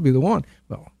picked, I'll be the one.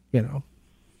 Well, you know.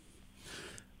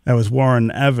 That was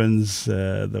Warren Evans,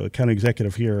 the county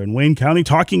executive here in Wayne County,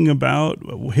 talking about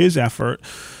his effort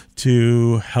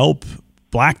to help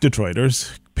Black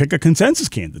Detroiters pick a consensus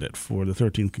candidate for the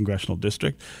 13th Congressional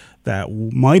District that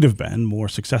might have been more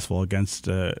successful against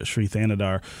Sri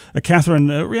Thanadar. Catherine,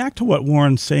 react to what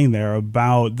Warren's saying there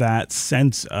about that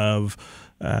sense of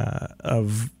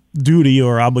duty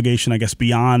or obligation, I guess,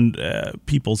 beyond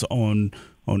people's own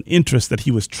interest that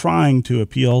he was trying to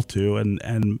appeal to,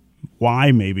 and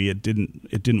why maybe it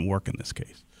didn't work in this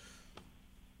case.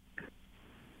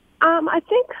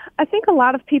 I think a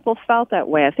lot of people felt that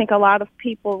way. I think a lot of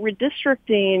people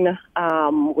redistricting,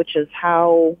 which is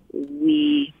how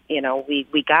we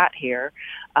got here,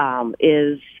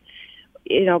 is,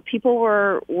 people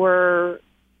were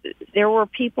there were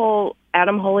people,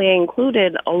 Adam Hollier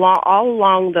included, all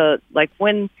along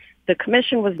when the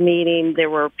commission was meeting, there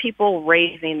were people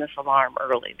raising this alarm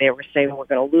early. They were saying, we're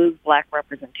going to lose Black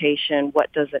representation.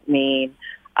 What does it mean?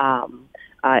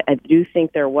 I do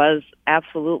think there was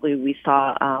absolutely, we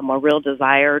saw a real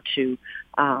desire to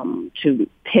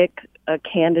pick a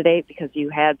candidate because you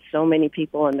had so many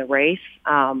people in the race.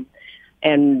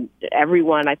 And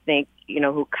everyone, I think,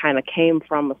 who kind of came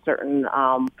from a certain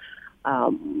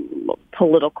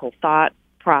political thought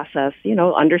process,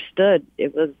 understood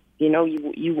it was,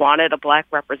 you wanted a Black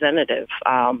representative,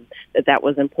 that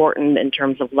was important in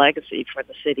terms of legacy for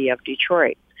the city of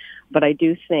Detroit. But I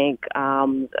do think,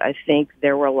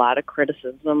 there were a lot of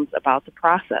criticisms about the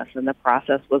process, and the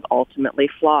process was ultimately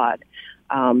flawed.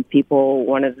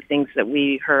 One of the things that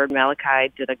we heard,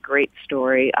 Malachi did a great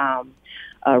story, a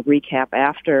recap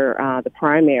after the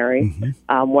primary.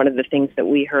 Mm-hmm. One of the things that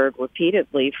we heard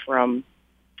repeatedly from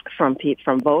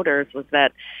voters was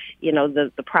that,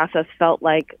 the process felt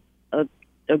like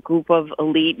a group of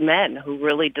elite men who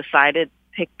really decided to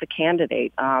pick the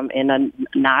candidate in a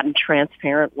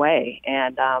non-transparent way.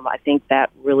 And I think that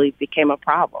really became a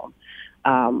problem.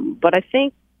 But I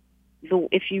think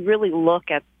if you really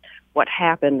look at what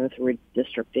happened with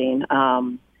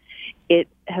redistricting, it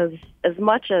has, as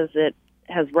much as it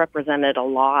has represented a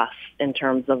loss in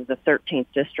terms of the 13th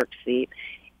district seat,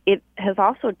 it has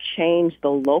also changed the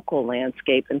local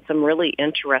landscape in some really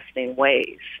interesting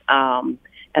ways,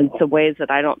 and some ways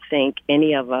that I don't think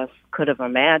any of us could have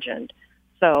imagined.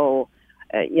 So,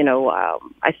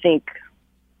 I think,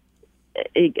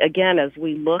 again, as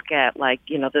we look at,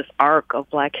 this arc of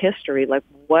Black history,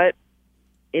 what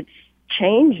it's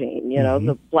changing, mm-hmm.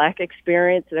 The Black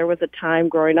experience. There was a time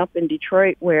growing up in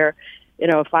Detroit where,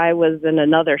 if I was in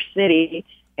another city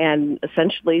and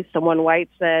essentially someone white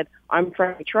said, I'm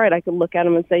from Detroit, I could look at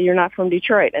them and say, you're not from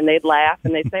Detroit. And they'd laugh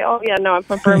and they'd say, oh, yeah, no, I'm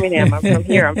from Birmingham. I'm from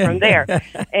here. I'm from there.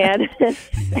 And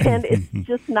it's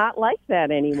just not like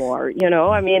that anymore.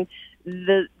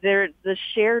 The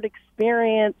shared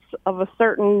experience of a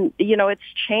certain, it's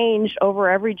changed over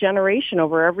every generation,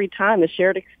 over every time. The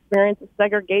shared experience of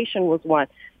segregation was one,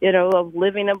 of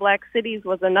living in Black cities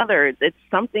was another. It's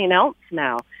something else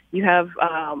now. You have,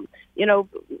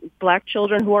 Black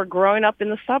children who are growing up in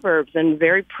the suburbs in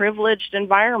very privileged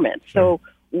environments. Sure. So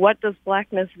what does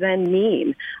Blackness then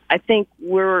mean? I think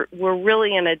we're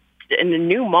really in a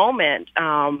new moment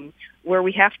where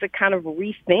we have to kind of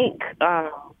rethink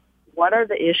what are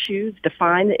the issues,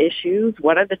 define the issues,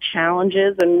 what are the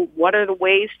challenges, and what are the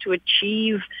ways to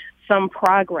achieve some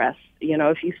progress.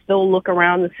 If you still look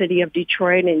around the city of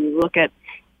Detroit and you look at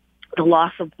the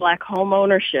loss of Black home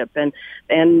ownership and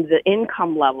the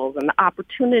income levels and the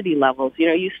opportunity levels,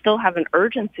 you still have an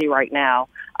urgency right now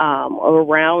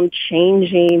around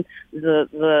changing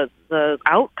the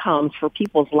outcomes for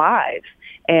people's lives.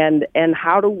 And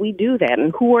how do we do that?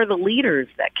 And who are the leaders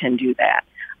that can do that?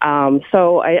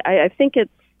 So I think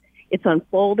it's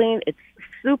unfolding. It's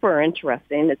super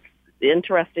interesting. It's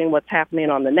interesting what's happening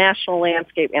on the national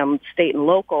landscape and state and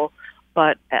local.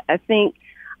 But I think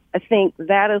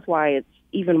that is why it's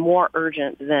even more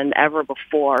urgent than ever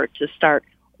before to start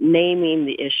naming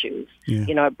the issues.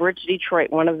 Yeah. At Bridge Detroit,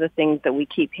 one of the things that we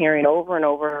keep hearing over and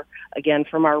over again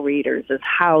from our readers is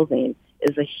housing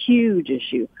is a huge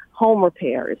issue. Home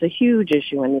repair is a huge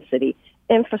issue in the city.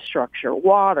 Infrastructure,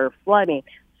 water, flooding.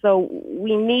 So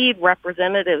we need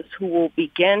representatives who will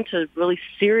begin to really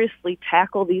seriously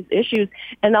tackle these issues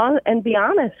and be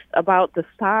honest about the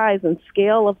size and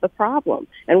scale of the problem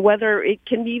and whether it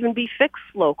can even be fixed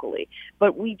locally.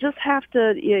 But we just have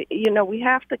to, we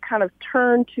have to kind of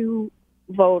turn to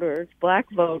voters, Black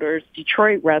voters,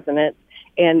 Detroit residents,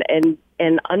 and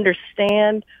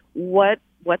understand what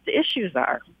the issues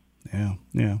are. Yeah.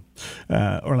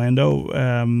 Orlando,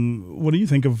 what do you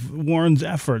think of Warren's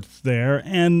efforts there?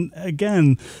 And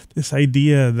again, this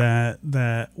idea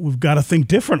that we've got to think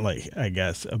differently, I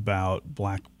guess, about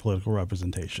black political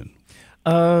representation.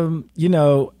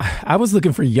 I was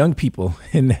looking for young people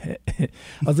in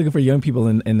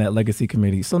that legacy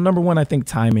committee. So number one, I think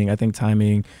timing. I think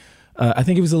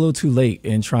it was a little too late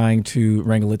in trying to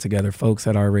wrangle it together. Folks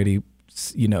had already,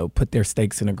 put their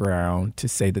stakes in the ground to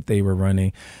say that they were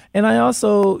running. And I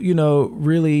also,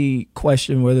 really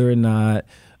question whether or not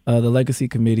the legacy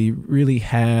committee really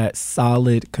had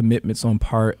solid commitments on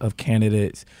part of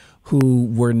candidates who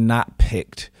were not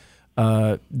picked,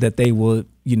 that they would,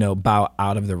 bow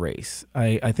out of the race.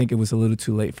 I think it was a little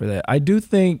too late for that. I do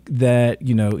think that,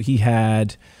 he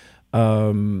had,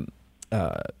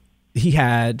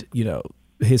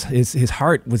 his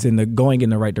heart was going in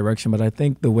the right direction, but I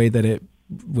think the way that it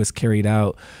was carried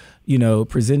out,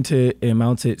 presented and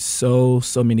mounted so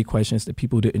many questions that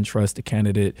people didn't trust the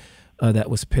candidate that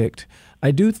was picked.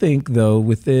 I do think, though,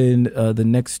 within the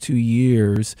next 2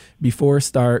 years, before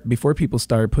people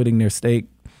start putting their stake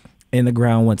in the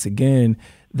ground once again,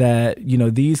 that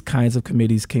these kinds of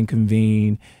committees can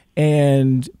convene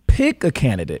and pick a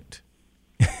candidate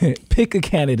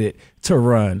to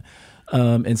run.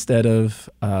 Instead of,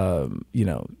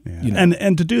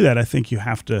 And to do that, I think you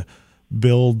have to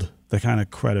build the kind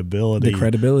of credibility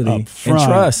up front and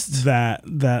trust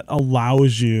that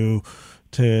allows you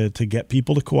to get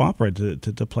people to cooperate,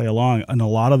 to play along. And a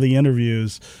lot of the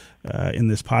interviews in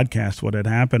this podcast, what had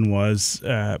happened was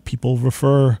people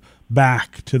refer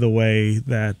back to the way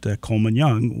that Coleman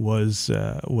Young was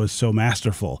so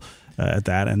masterful at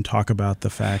that, and talk about the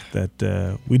fact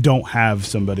that we don't have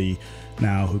somebody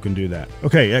now who can do that.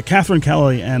 Okay, Catherine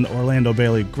Kelly and Orlando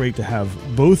Bailey, great to have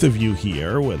both of you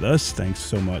here with us. Thanks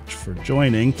so much for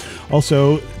joining.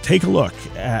 Also, take a look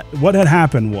at what had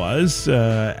happened was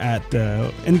at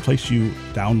any place you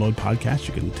download podcasts.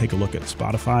 You can take a look at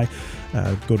Spotify.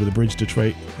 Go to the Bridge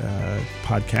Detroit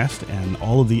podcast, and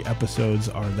all of the episodes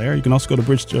are there. You can also go to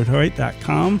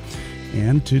bridgedetroit.com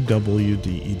and to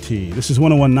WDET. This is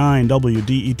 101.9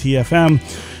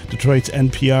 WDET-FM, Detroit's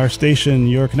NPR station,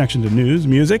 your connection to news,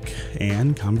 music,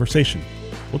 and conversation.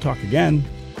 We'll talk again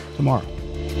tomorrow.